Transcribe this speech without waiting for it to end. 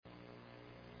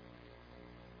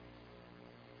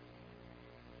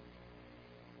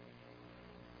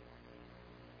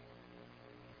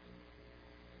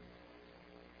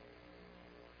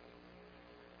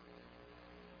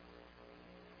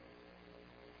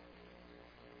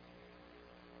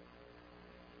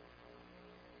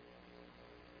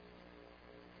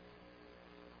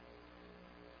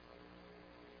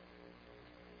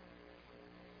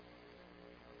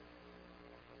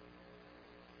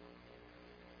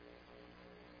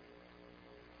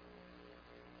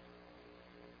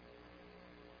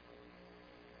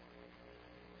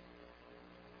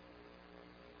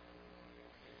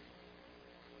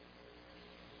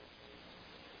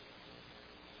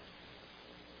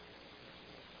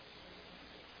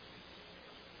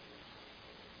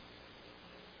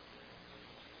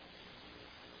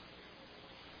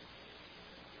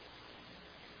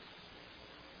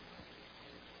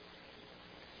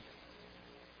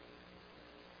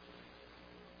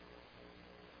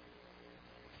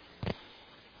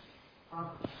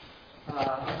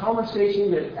a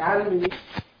conversation that Adam and Eve.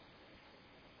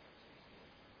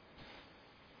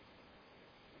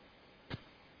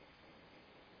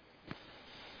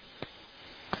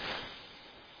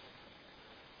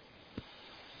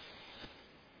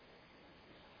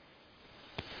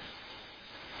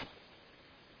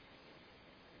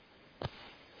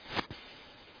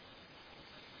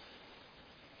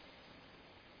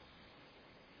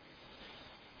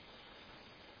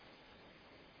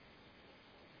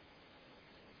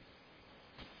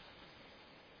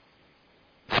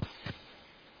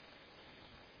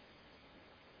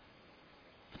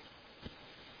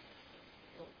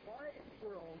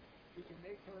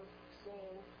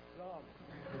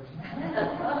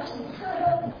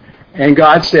 And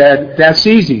God said, that's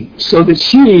easy, so that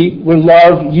she would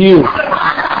love you.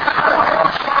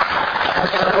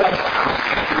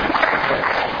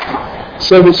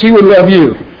 So that she would love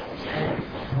you.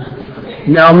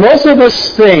 Now, most of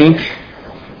us think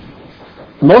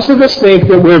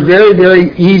that we're very,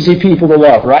 very easy people to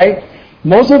love, right?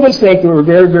 Most of us think that we're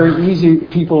very, very easy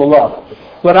people to love.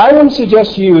 But I want to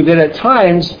suggest to you that at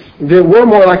times that we're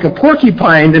more like a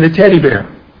porcupine than a teddy bear.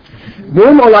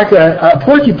 We're more like a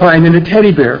porcupine than a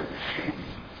teddy bear.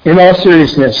 In all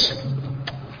seriousness,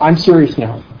 I'm serious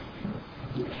now.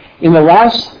 In the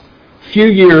last few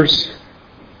years,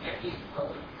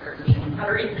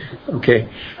 okay,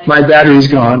 my battery's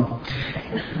gone.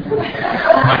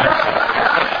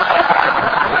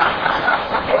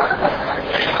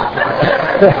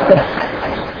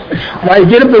 My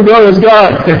get up and go is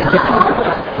gone.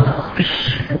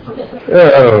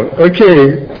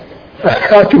 Okay.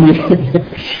 How can you?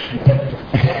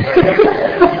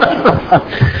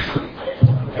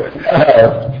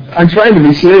 I'm trying to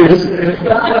be serious.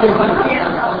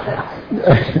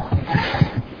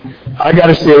 I got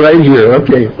to stay right here.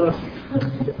 Okay.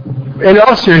 In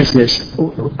all seriousness,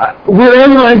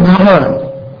 wherever I've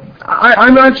gone,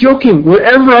 I'm not joking.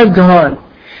 Wherever I've gone,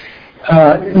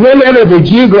 no matter the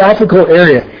geographical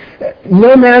area,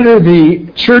 no matter the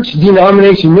church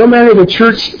denomination, no matter the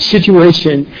church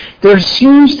situation, there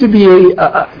seems to be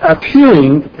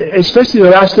appearing, especially the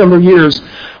last number of years,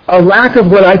 a lack of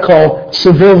what I call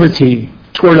civility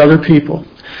toward other people.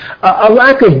 A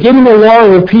lack of getting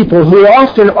along with people who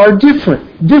often are different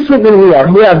than we are,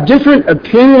 who have different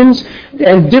opinions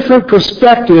and different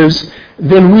perspectives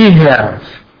than we have.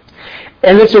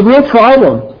 And it's a real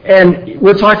problem. And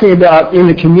we're talking about in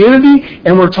the community,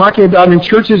 and we're talking about in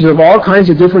churches of all kinds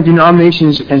of different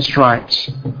denominations and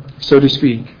stripes, so to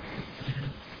speak.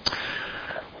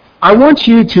 I want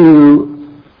you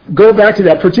to go back to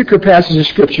that particular passage of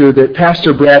Scripture that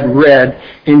Pastor Brad read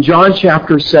in John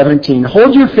chapter 17.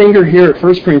 Hold your finger here at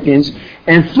 1 Corinthians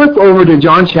and flip over to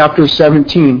John chapter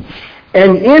 17.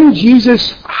 And in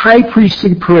Jesus' high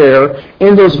priestly prayer,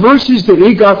 in those verses that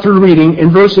we got through reading,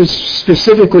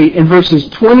 specifically in verses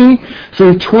 20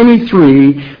 through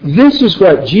 23, this is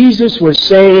what Jesus was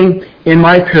saying in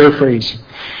my paraphrase.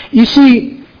 You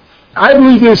see, I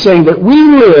believe he was saying that we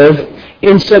live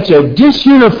in such a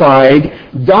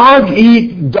disunified,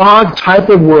 dog-eat-dog type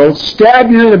of world,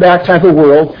 stab-you-in-the-back type of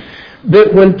world,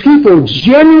 that when people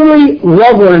genuinely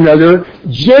love one another,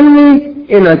 genuinely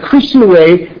in a Christian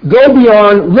way, go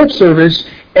beyond lip service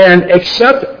and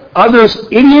accept others'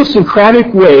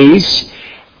 idiosyncratic ways,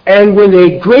 and when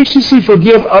they graciously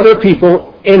forgive other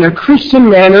people in a Christian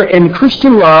manner and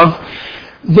Christian love,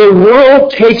 the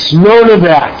world takes note of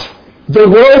that. The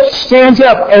world stands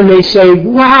up and they say,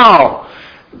 wow,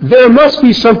 there must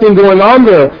be something going on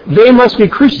there. They must be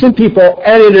Christian people,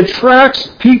 and it attracts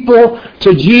people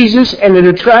to Jesus, and it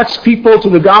attracts people to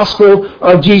the gospel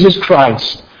of Jesus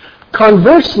Christ.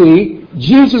 Conversely,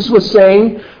 Jesus was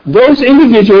saying those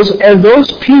individuals and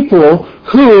those people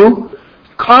who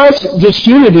cause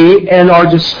disunity and are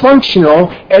dysfunctional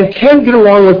and can't get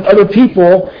along with other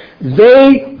people,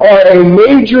 they are a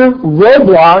major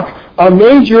roadblock, a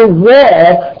major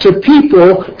wall to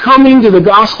people coming to the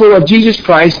gospel of Jesus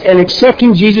Christ and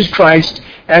accepting Jesus Christ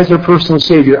as their personal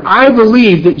Savior. I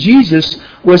believe that Jesus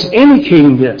was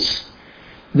indicating this,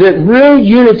 that real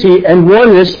unity and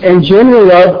oneness and genuine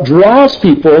love draws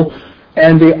people,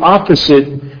 and the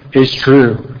opposite is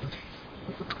true.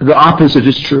 The opposite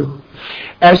is true.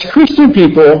 As Christian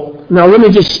people, now let me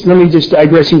just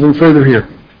digress even further here.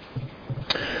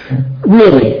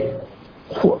 Really,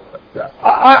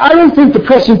 I don't think the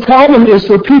pressing problem is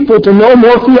for people to know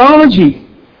more theology.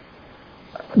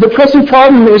 The pressing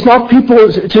problem is not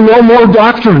people to know more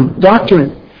doctrine.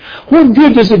 What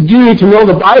good does it do to know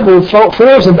the Bible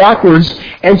forwards and backwards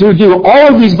and to do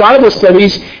all of these Bible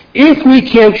studies if we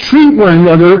can't treat one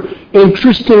another in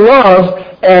Christian love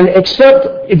and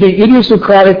accept the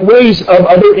idiosyncratic ways of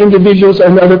other individuals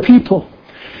and other people.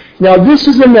 Now, this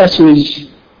is a message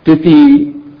that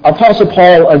the Apostle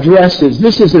Paul addresses.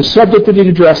 This is the subject that he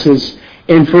addresses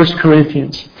in 1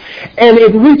 Corinthians. And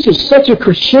it reaches such a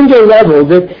crescendo level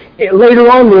that later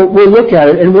on we'll look at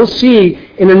it, and we'll see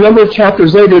in a number of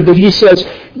chapters later that he says,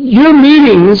 your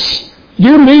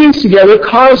meetings together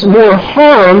cause more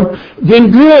harm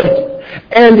than good.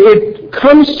 And it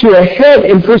comes to a head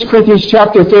in 1 Corinthians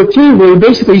chapter 13 where he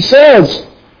basically says,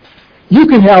 you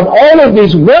can have all of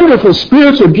these wonderful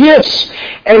spiritual gifts,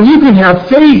 and you can have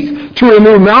faith to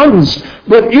remove mountains,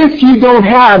 but if you don't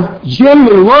have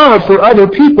genuine love for other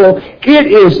people, it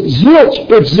is zilch.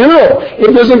 It's zero.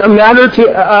 It doesn't matter to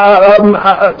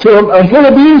a hill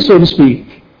of beans, so to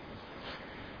speak.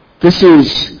 This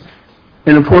is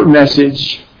an important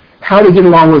message. How to get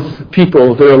along with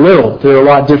people that are a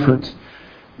lot different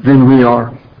than we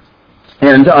are.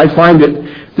 And I find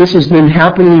that this has been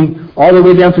happening all the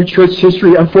way down through church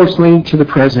history, unfortunately, to the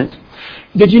present.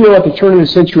 Did you know at the turn of the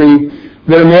century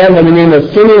that a man by the name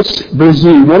of Phineas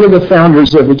Bresee, one of the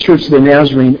founders of the Church of the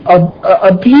Nazarene,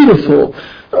 a beautiful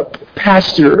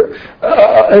pastor,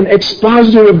 an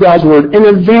expositor of God's Word, an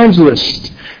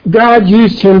evangelist, God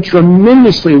used him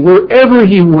tremendously. Wherever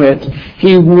he went,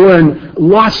 he won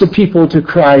lots of people to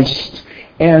Christ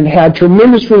and had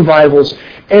tremendous revivals.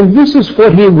 And this is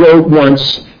what he wrote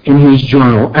once in his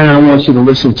journal, and I want you to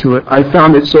listen to it. I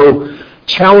found it so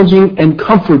challenging and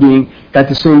comforting at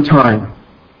the same time.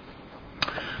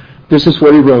 This is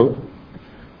what he wrote.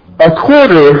 A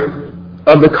quarter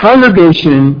of the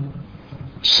congregation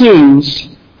seems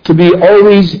to be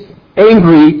always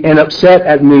angry and upset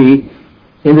at me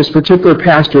in this particular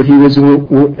pastorate he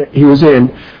was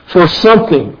in for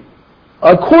something.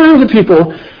 A quarter of the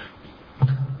people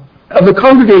of the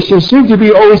congregation seem to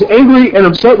be always angry and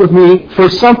upset with me for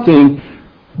something,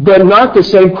 but not the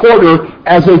same quarter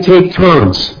as they take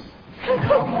turns.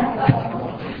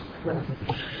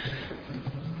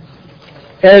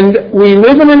 And we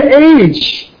live in an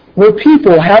age where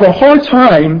people have a hard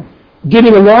time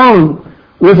getting along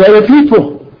with other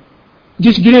people.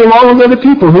 Just getting along with other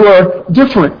people who are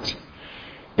different.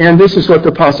 And this is what the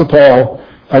Apostle Paul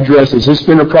addresses. It's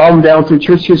been a problem down through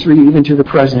church history, even to the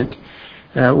present,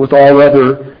 with all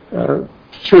other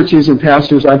churches and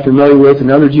pastors I'm familiar with in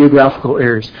other geographical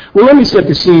areas. Well, let me set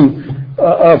the scene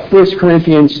of 1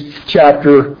 Corinthians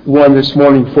chapter 1 this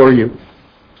morning for you.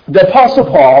 The Apostle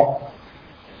Paul,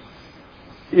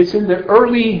 it's in the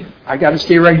early, I got to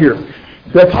stay right here.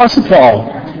 The Apostle Paul,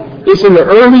 it's in the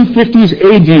early 50s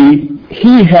A.D.,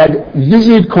 he had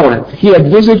visited Corinth. He had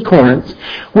visited Corinth,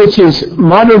 which is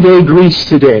modern-day Greece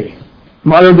today.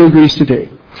 Modern-day Greece today.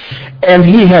 And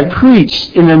he had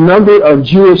preached in a number of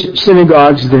Jewish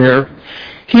synagogues there.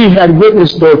 He had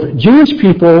witnessed both Jewish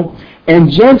people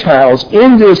and Gentiles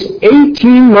in this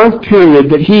 18-month period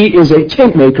that he is a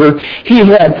tent maker. He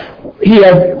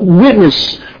had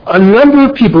witnessed a number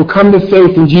of people come to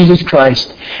faith in Jesus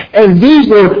Christ. And these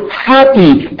were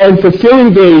happy and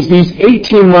fulfilling days, these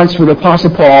 18 months for the Apostle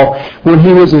Paul when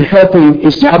he was helping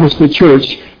establish the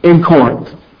church in Corinth.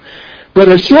 But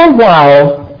a short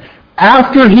while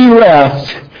after he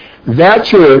left, that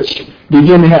church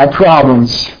began to have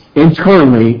problems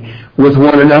internally with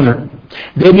one another.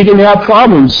 They began to have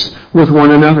problems with one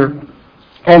another.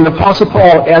 And the Apostle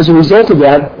Paul, as a result of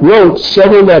that, wrote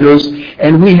several letters,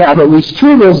 and we have at least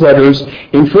two of those letters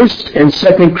in 1 and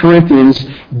 2 Corinthians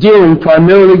dealing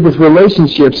primarily with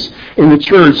relationships in the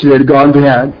church that had gone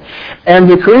bad. And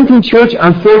the Corinthian church,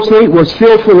 unfortunately, was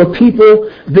filled full of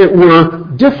people that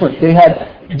were different. They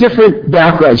had different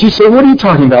backgrounds. You say, what are you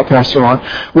talking about, Pastor Ron?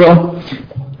 Well,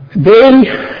 they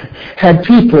had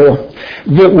people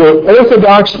that were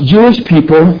Orthodox Jewish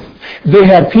people. They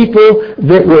had people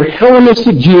that were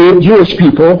Hellenistic Jewish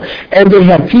people, and they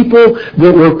had people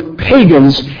that were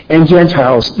pagans and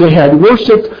Gentiles. They had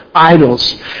worshipped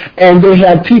idols, and they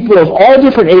had people of all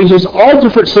different ages, all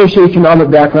different socioeconomic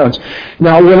backgrounds.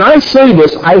 Now, when I say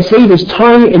this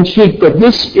tongue-in-cheek, but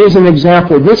this is an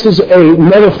example. This is a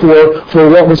metaphor for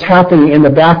what was happening in the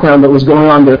background that was going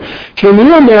on there. Can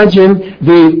you imagine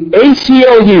the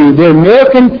ACLU, the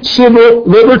American Civil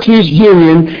Liberties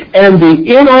Union, and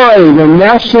the NRA, the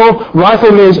National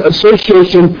Riflemen's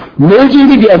Association, merging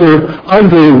together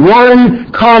under one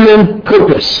common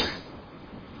purpose?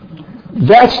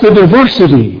 That's the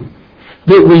diversity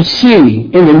that we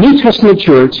see in the New Testament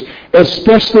church,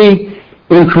 especially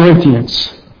in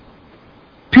Corinthians.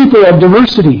 People of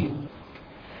diversity.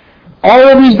 All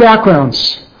of these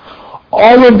backgrounds,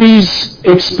 all of these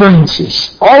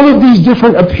experiences, all of these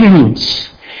different opinions.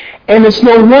 And it's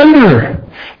no wonder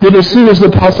that as soon as the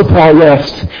Apostle Paul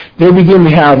left, they begin to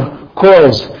have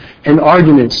quarrels and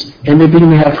arguments, and they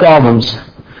begin to have problems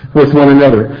with one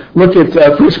another. Look at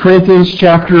 1 Corinthians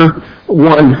chapter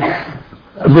 1,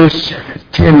 verse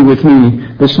 10 with me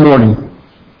this morning.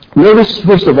 Notice,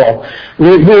 first of all,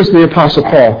 here's the Apostle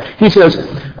Paul. He says,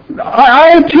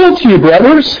 I appeal to you,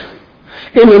 brothers,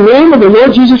 in the name of the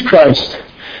Lord Jesus Christ,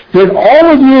 that all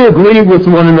of you agree with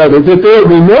one another, that there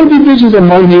be no divisions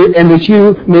among you, and that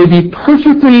you may be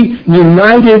perfectly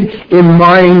united in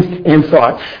mind and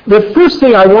thought. The first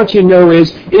thing I want you to know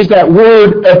is that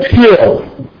word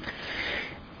appeal.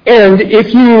 And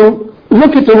if you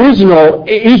look at the original,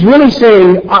 he's really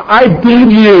saying, I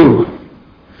beg you.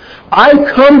 I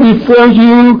come before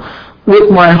you with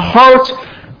my heart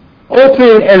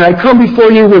open, and I come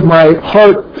before you with my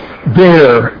heart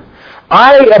bare.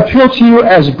 I appeal to you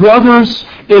as brothers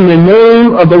in the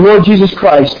name of the Lord Jesus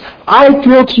Christ. I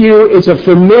appeal to you, it's a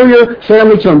familiar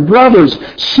family term, brothers,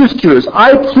 sisters.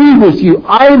 I plead with you.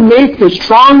 I make the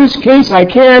strongest case I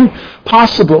can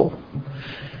possible.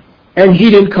 And he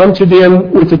didn't come to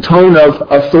them with the tone of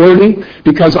authority,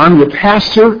 because I'm the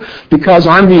pastor, because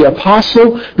I'm the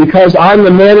apostle, because I'm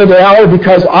the man of the hour,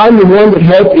 because I'm the one that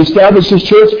helped establish his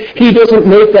church. He doesn't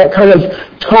make that kind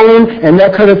of tone and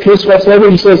that kind of case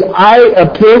whatsoever. He says, I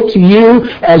appeal to you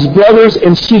as brothers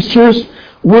and sisters.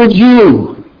 Would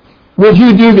you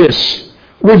do this?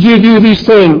 Would you do these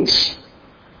things?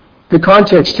 The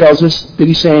context tells us that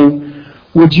he's saying,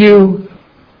 would you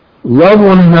love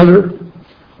one another?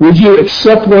 Would you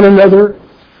accept one another?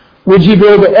 Would you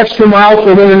go the extra mile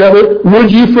for one another?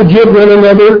 Would you forgive one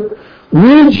another?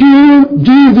 Would you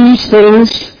do these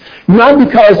things? Not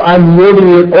because I'm lording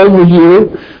it over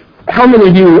you. How many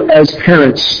of you as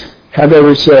parents have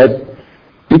ever said,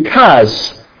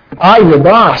 because I'm the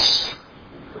boss?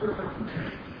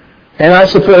 And I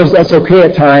suppose that's okay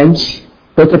at times,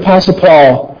 but the Apostle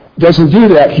Paul doesn't do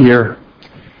that here.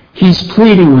 He's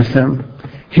pleading with them.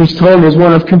 His tone is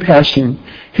one of compassion.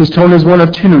 His tone is one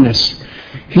of tenderness.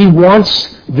 He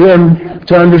wants them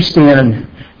to understand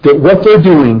that what they're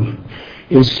doing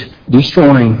is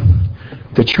destroying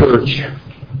the church.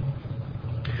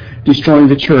 Destroying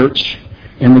the church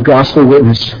and the gospel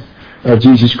witness of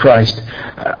Jesus Christ.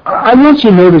 I want you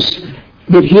to notice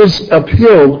that his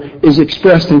appeal is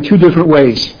expressed in two different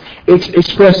ways. It's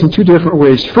expressed in two different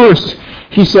ways. First,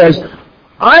 he says,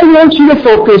 I want you to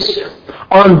focus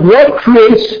on what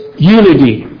creates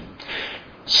unity.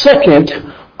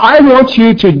 Second, I want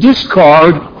you to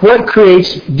discard what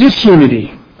creates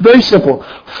disunity. Very simple.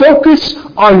 Focus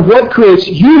on what creates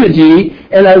unity,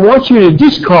 and I want you to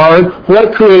discard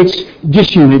what creates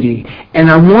disunity.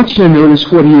 And I want you to notice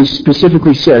what he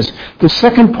specifically says. The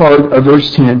second part of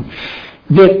verse 10,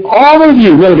 that all of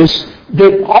you, notice,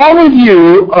 that all of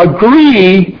you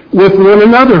agree with one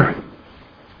another.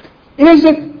 Is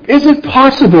it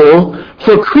possible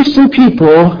for Christian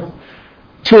people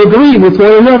to agree with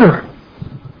one another?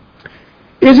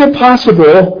 Is it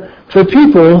possible for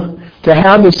people to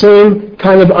have the same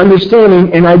kind of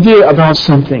understanding and idea about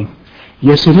something?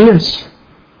 Yes, it is.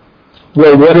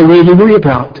 Well, what are we to agree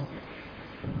about?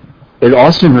 It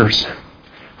all centers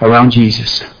around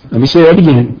Jesus. Let me say that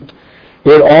again.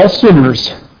 It all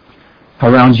centers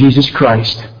around Jesus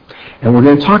Christ. And we're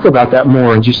going to talk about that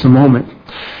more in just a moment.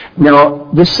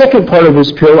 Now, the second part of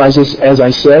this pill, as I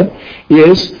said,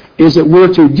 is that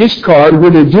we're to discard,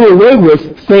 we're to do away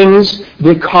with things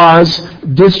that cause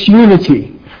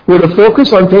disunity. We're to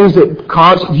focus on things that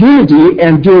cause unity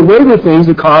and do away with things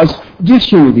that cause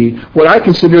disunity, what I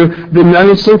consider the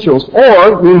non-essentials,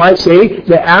 or we might say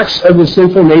the acts of the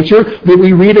sinful nature that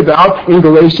we read about in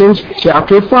Galatians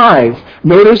chapter 5.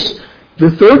 Notice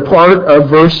the third part of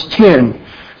verse 10.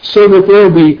 So that there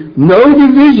will be no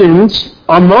divisions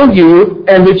among you,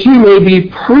 and that you may be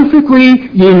perfectly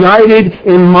united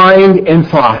in mind and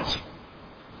thought.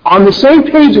 On the same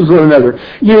page with one another.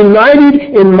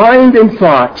 United in mind and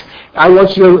thought. I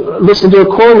want you to listen to a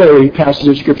corollary passage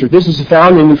of Scripture. This is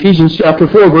found in Ephesians chapter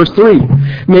 4, verse 3.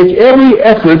 Make every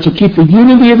effort to keep the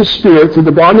unity of the Spirit through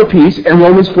the bond of peace. And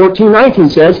Romans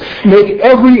 14:19 says, make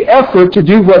every effort to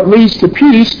do what leads to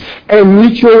peace and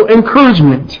mutual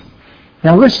encouragement.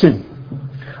 Now listen,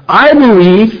 I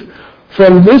believe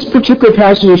from this particular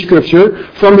passage of Scripture,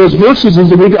 from those verses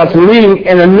that we got from reading,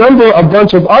 and a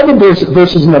bunch of other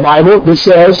verses in the Bible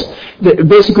that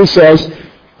basically says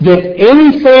that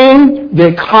anything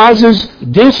that causes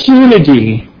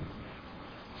disunity,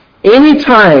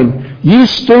 anytime you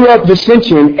stir up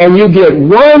dissension and you get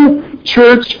one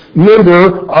church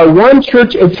member or one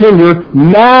church attender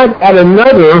mad at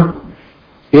another,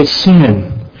 it's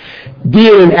sin. Be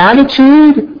it an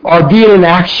attitude or be it an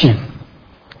action.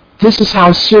 This is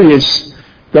how serious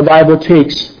the Bible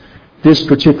takes this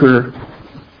particular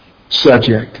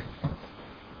subject.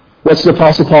 What's the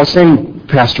Apostle Paul saying,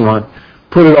 Pastor Ron?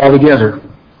 Put it all together.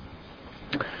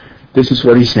 This is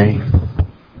what he's saying.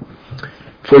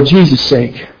 For Jesus'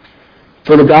 sake,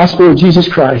 for the gospel of Jesus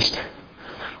Christ,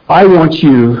 I want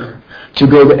you to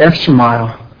go the extra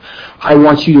mile. I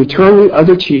want you to turn the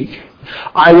other cheek.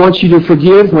 I want you to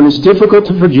forgive when it's difficult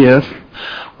to forgive.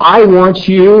 I want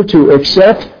you to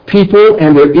accept people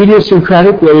and their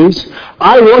idiosyncratic ways.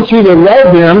 I want you to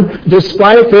love them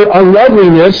despite their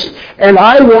unloveliness. And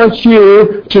I want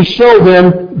you to show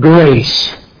them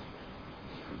grace.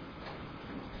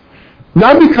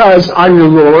 Not because I'm your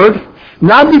Lord,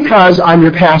 not because I'm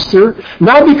your pastor,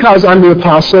 not because I'm the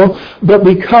apostle, but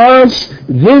because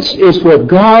this is what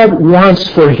God wants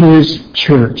for His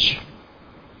church.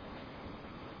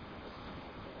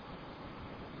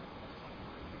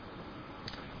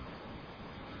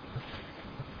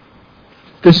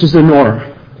 This is the norm.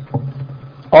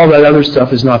 All that other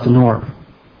stuff is not the norm.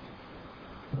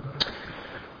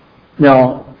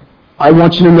 Now, I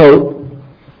want you to note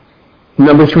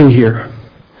number 3 here.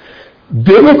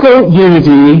 Biblical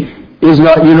unity is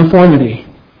not uniformity.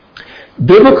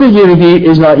 Biblical unity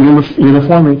is not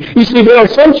uniformity. You see, there are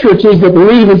some churches that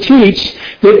believe and teach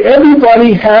that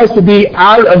everybody has to be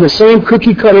out of the same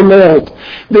cookie-cutter mold.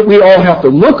 That we all have to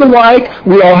look alike,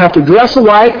 we all have to dress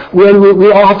alike,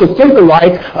 we all have to think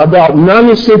alike about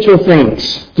non-essential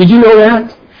things. Did you know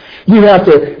that? You have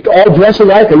to all dress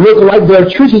alike and look alike. There are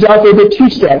churches out there that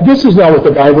teach that. This is not what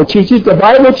the Bible teaches. The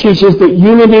Bible teaches that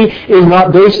unity is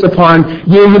not based upon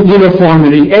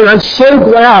uniformity. And I'm so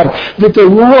glad that the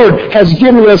Lord has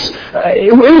given us,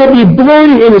 it would be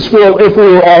boring in this world if we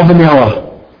were all vanilla.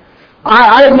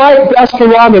 I like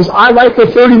Baskin-Robbins. I like the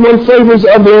 31 flavors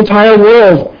of the entire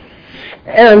world.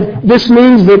 And this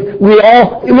means that we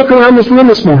all, look around this room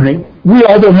this morning, we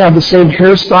all don't have the same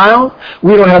hairstyle.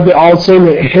 We don't have all the same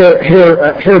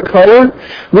hair color.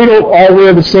 We don't all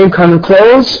wear the same kind of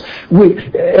clothes.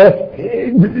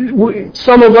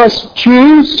 Some of us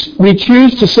choose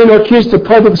to send our kids to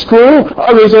public school.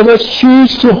 Others of us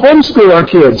choose to homeschool our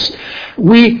kids.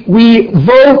 We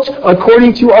vote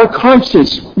according to our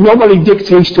conscience. Nobody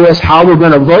dictates to us how we're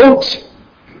going to vote.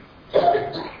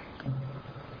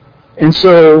 And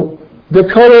so, the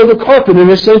color of the carpet in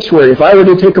this sanctuary. If I were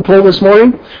to take a poll this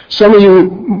morning, some of you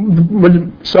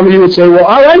would say, well,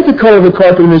 I like the color of the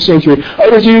carpet in this sanctuary.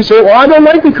 Others of you would say, well, I don't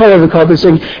like the color of the carpet in this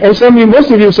sanctuary. And some of you,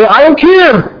 most of you would say, I don't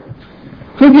care.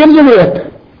 Who gives a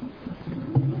rip?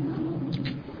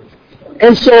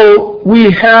 And so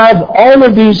we have all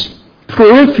of these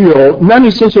peripheral,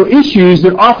 non-essential issues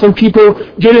that often people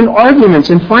get in arguments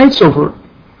and fights over.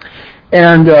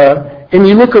 And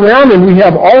you look around and we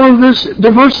have all of this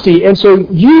diversity. And so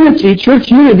unity, church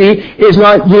unity, is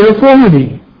not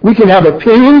uniformity. We can have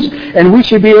opinions and we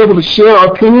should be able to share our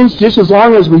opinions just as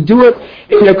long as we do it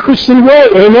in a Christian way.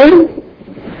 Amen?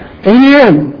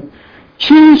 Amen.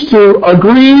 Choose to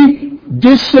agree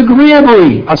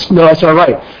disagreeably. No, that's all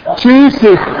right. Choose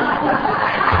to...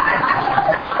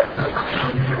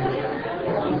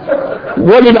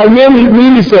 What did I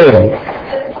mean to say?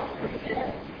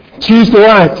 Choose to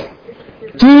what?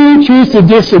 To choose to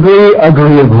disagree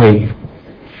agreeably.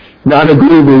 Not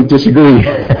agreeably, disagree.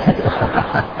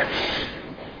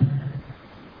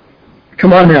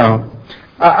 Come on now.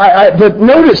 But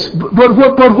notice, but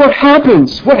what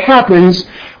happens? What happens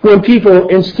when people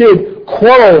instead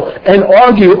quarrel and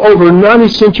argue over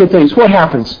non-essential things? What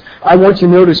happens? I want you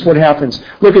to notice what happens.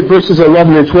 Look at verses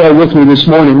 11 and 12 with me this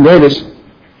morning. Notice.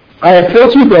 I appeal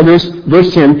to you, brothers,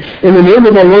 verse 10, in the name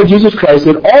of our Lord Jesus Christ,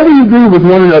 that all of you agree with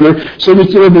one another, so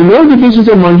that there will be no divisions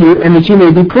among you, and that you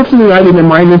may be perfectly united in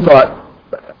mind and thought.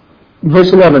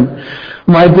 Verse 11,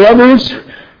 my brothers,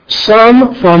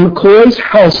 some from Chloe's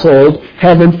household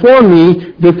have informed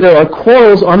me that there are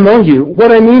quarrels among you.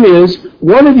 What I mean is,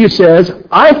 one of you says,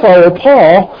 I follow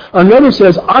Paul. Another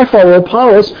says, I follow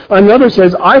Apollos. Another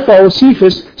says, I follow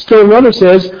Cephas. Still another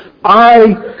says,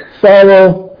 I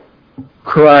follow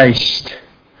Christ.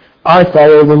 I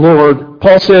follow the Lord.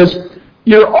 Paul says,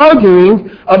 you're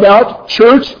arguing about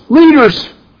church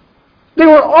leaders. They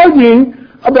were arguing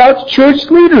about church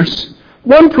leaders.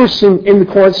 One person in the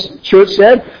Corinth church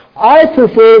said, I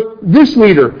prefer this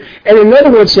leader. And another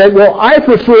one said, well, I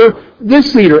prefer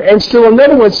this leader. And still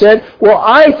another one said, well,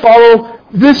 I follow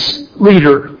this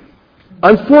leader.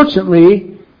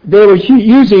 Unfortunately, they were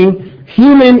using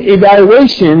human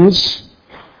evaluations,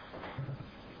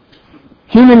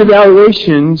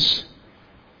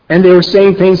 and they were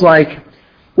saying things like,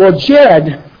 well,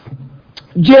 Jed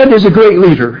is a great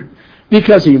leader.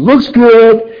 because he looks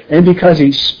good, and because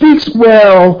he speaks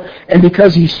well, and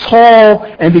because he's tall,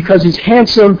 and because he's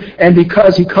handsome, and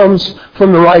because he comes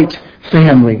from the right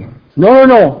family. No, no,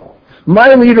 no.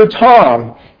 My leader,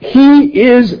 Tom, he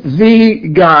is the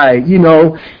guy, you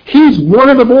know. He's one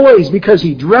of the boys because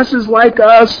he dresses like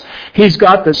us. He's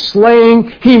got the slang.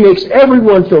 He makes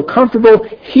everyone feel comfortable.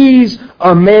 He's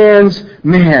a man's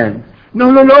man. No,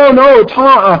 no, no, no.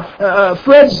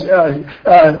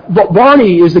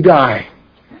 Barney is the guy.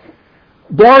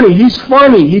 Barney, he's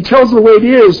funny. He tells the way it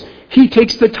is. He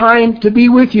takes the time to be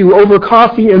with you over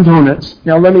coffee and donuts.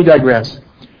 Now, let me digress.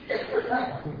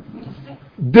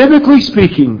 Biblically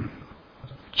speaking,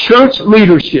 church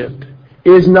leadership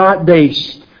is not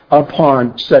based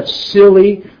upon such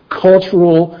silly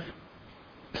cultural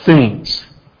things.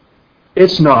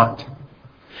 It's not.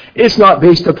 It's not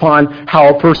based upon how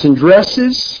a person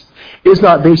dresses. It's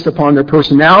not based upon their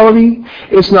personality.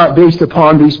 It's not based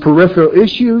upon these peripheral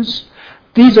issues.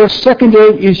 These are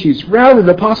secondary issues. Rather,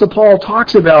 the Apostle Paul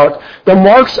talks about the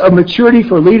marks of maturity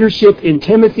for leadership in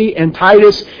Timothy and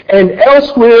Titus and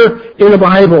elsewhere in the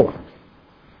Bible.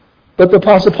 But the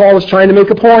Apostle Paul is trying to make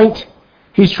a point.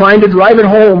 He's trying to drive it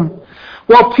home.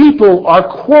 While people are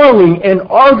quarreling and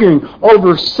arguing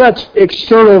over such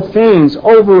external things,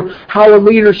 over how a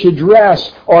leader should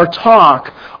dress or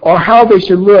talk, or how they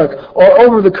should look, or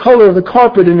over the color of the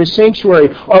carpet in the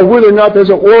sanctuary, or whether or not there's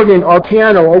an organ or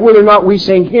piano, or whether or not we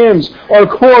sing hymns or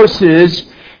choruses,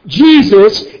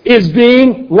 Jesus is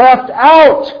being left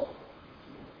out.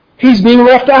 He's being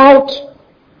left out.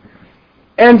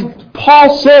 And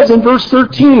Paul says in verse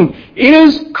 13,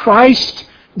 is Christ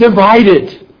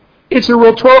divided? It's a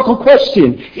rhetorical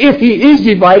question. If he is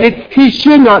divided, he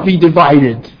should not be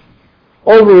divided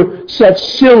over such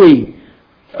silly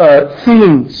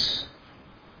things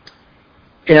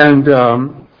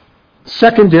and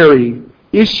secondary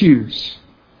issues.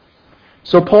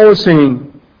 So Paul is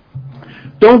saying,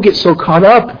 don't get so caught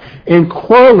up in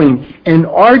quarreling and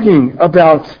arguing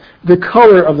about the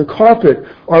color of the carpet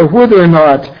or whether or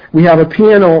not we have a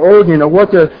piano or organ or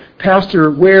what the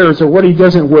pastor wears or what he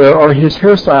doesn't wear or his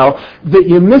hairstyle, that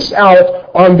you miss out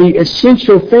on the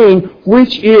essential thing,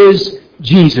 which is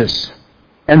Jesus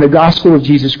and the gospel of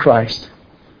Jesus Christ.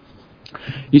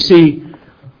 You see,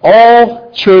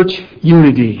 all church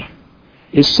unity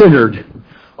is centered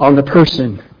on the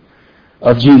person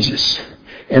of Jesus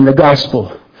and the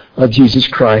gospel of Jesus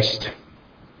Christ.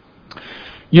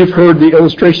 You've heard the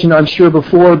illustration, I'm sure,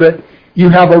 before, but you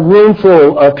have a room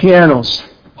full of pianos,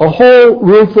 a whole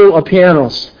room full of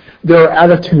pianos that are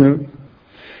out of tune.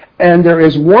 And there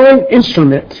is one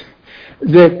instrument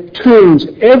that tunes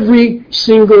every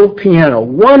single piano.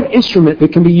 One instrument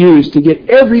that can be used to get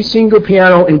every single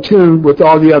piano in tune with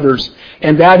all the others.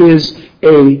 And that is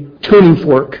a tuning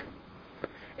fork.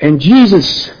 And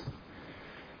Jesus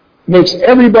makes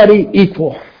everybody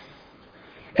equal.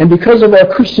 And because of our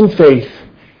Christian faith,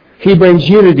 he brings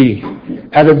unity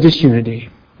out of disunity.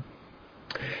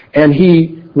 And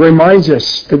he reminds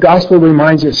us, the gospel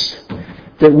reminds us,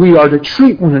 that we are to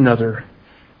treat one another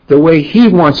the way he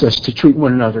wants us to treat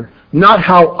one another. Not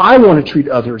how I want to treat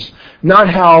others, not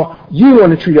how you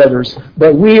want to treat others,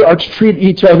 but we are to treat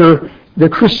each other the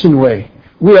Christian way.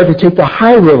 We are to take the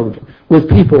high road with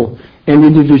people and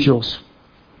individuals.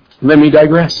 Let me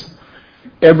digress.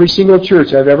 Every single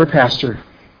church I've ever pastored,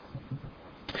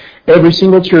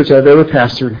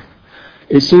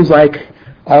 it seems like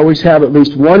I always have at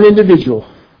least one individual,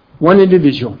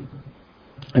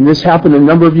 and this happened a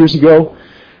number of years ago,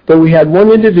 but we had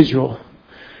one individual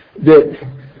that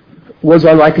was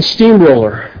like a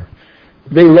steamroller.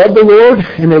 They loved the Lord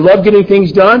and they loved getting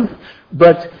things done,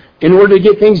 but in order to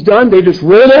get things done, they just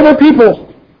ran over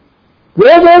people,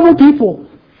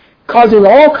 causing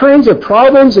all kinds of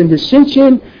problems and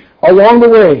dissension along the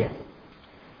way,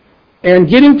 and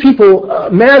getting people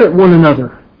mad at one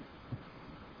another.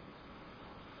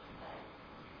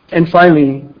 And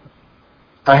finally,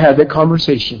 I had that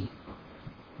conversation.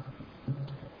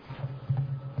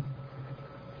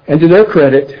 And to their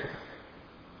credit,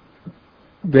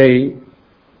 they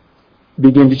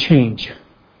begin to change.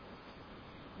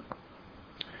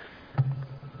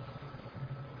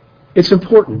 It's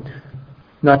important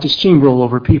not to steamroll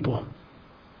over people.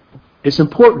 It's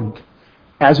important,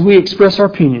 as we express our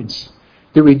opinions,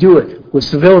 that we do it with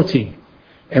civility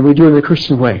and we do it in the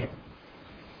Christian way.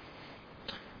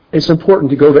 It's important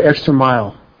to go the extra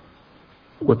mile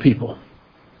with people.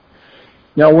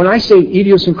 Now, when I say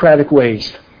idiosyncratic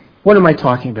ways, what am I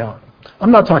talking about?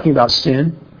 I'm not talking about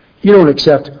sin. You don't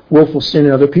accept willful sin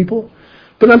in other people.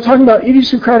 But I'm talking about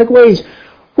idiosyncratic ways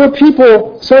where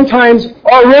people sometimes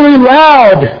are really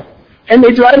loud and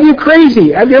they drive you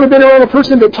crazy. Have you ever been around a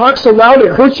person that talks so loud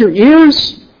it hurts your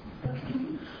ears?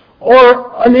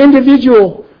 Or an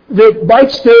individual that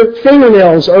bites their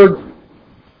fingernails, or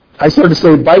I sort of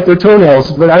say bite their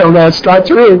toenails, but I don't know, it's not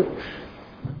true.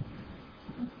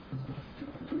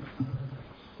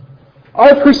 Or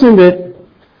a person that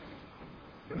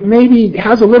maybe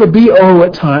has a little BO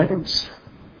at times.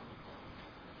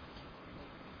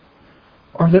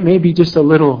 Or that may be just a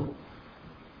little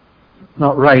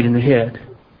not right in the head.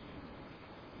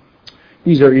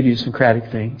 These are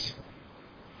idiosyncratic things.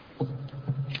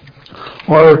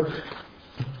 Or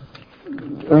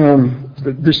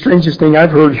the strangest thing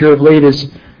I've heard here of late is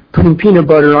putting peanut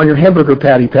butter on your hamburger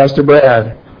patty, Pastor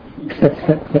Brad.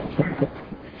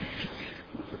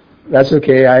 That's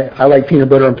okay. I like peanut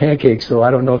butter on pancakes, so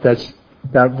I don't know if that's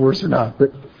that worse or not.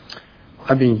 But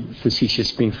I'm being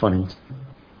facetious, being funny.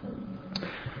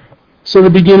 So the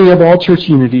beginning of all church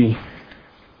unity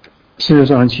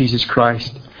centers on Jesus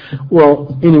Christ.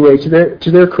 Well, anyway, to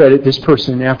their credit, this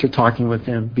person, after talking with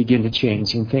them, began to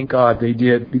change, and thank God they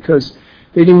did, because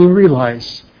they didn't even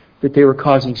realize that they were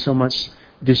causing so much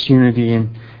disunity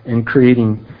and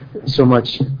creating so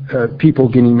much people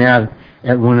getting mad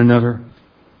at one another.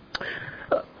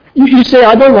 You say,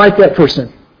 I don't like that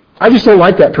person. I just don't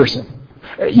like that person.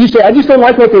 You say, I just don't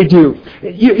like what they do.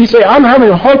 You say, I'm having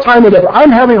a hard time with it.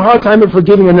 I'm having a hard time with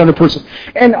forgiving another person.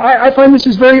 And I find this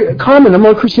is very common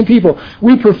among Christian people.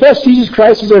 We profess Jesus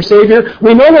Christ as our Savior.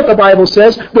 We know what the Bible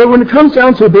says. But when it comes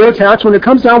down to bare attacks, when it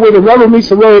comes down where the rubber meets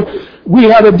the road, we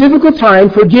have a difficult time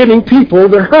forgiving people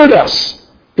that hurt us.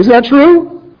 Is that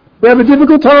true? We have a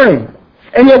difficult time.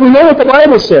 And yet we know what the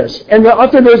Bible says. And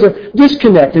often there's a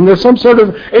disconnect, and there's some sort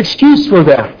of excuse for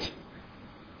that.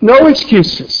 No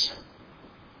excuses.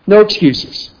 No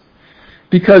excuses.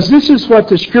 Because this is what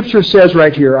the Scripture says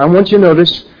right here. I want you to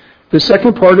notice the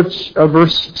second part of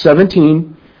verse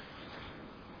 17.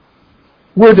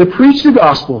 We're to preach the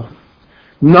gospel,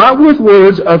 not with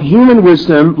words of human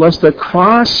wisdom, lest the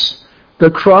cross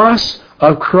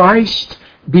of Christ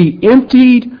be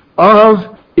emptied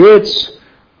of its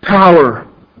power.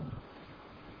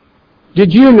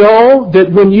 Did you know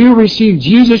that when you received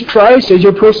Jesus Christ as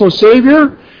your personal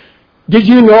Savior, did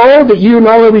you know that you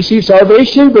not only receive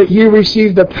salvation, but you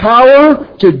receive the power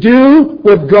to do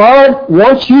what God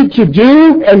wants you to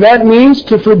do, and that means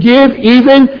to forgive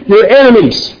even your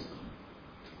enemies?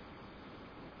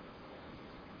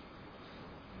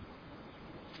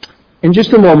 In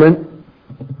just a moment,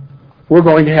 we're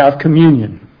going to have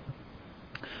communion.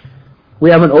 We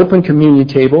have an open communion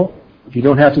table. You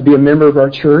don't have to be a member of our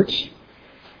church.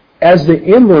 As the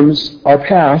emblems are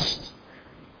passed,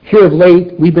 here of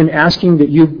late, we've been asking that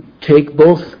you take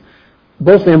both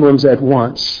emblems at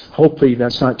once. Hopefully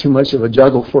that's not too much of a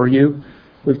juggle for you.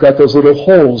 We've got those little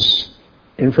holes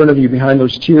in front of you behind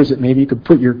those chairs that maybe you could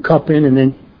put your cup in and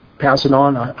then pass it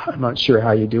on. I'm not sure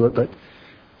how you do it, but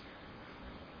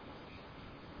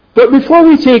before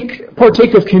we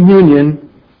partake of communion,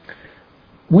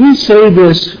 we say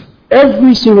this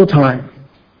every single time.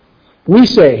 We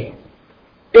say,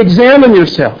 examine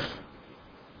yourself.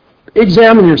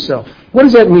 Examine yourself. What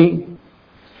does that mean?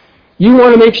 You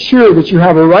want to make sure that you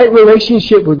have a right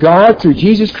relationship with God through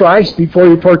Jesus Christ before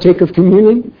you partake of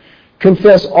communion.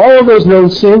 Confess all of those known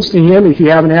sins to Him if you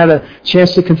haven't had a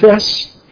chance to confess.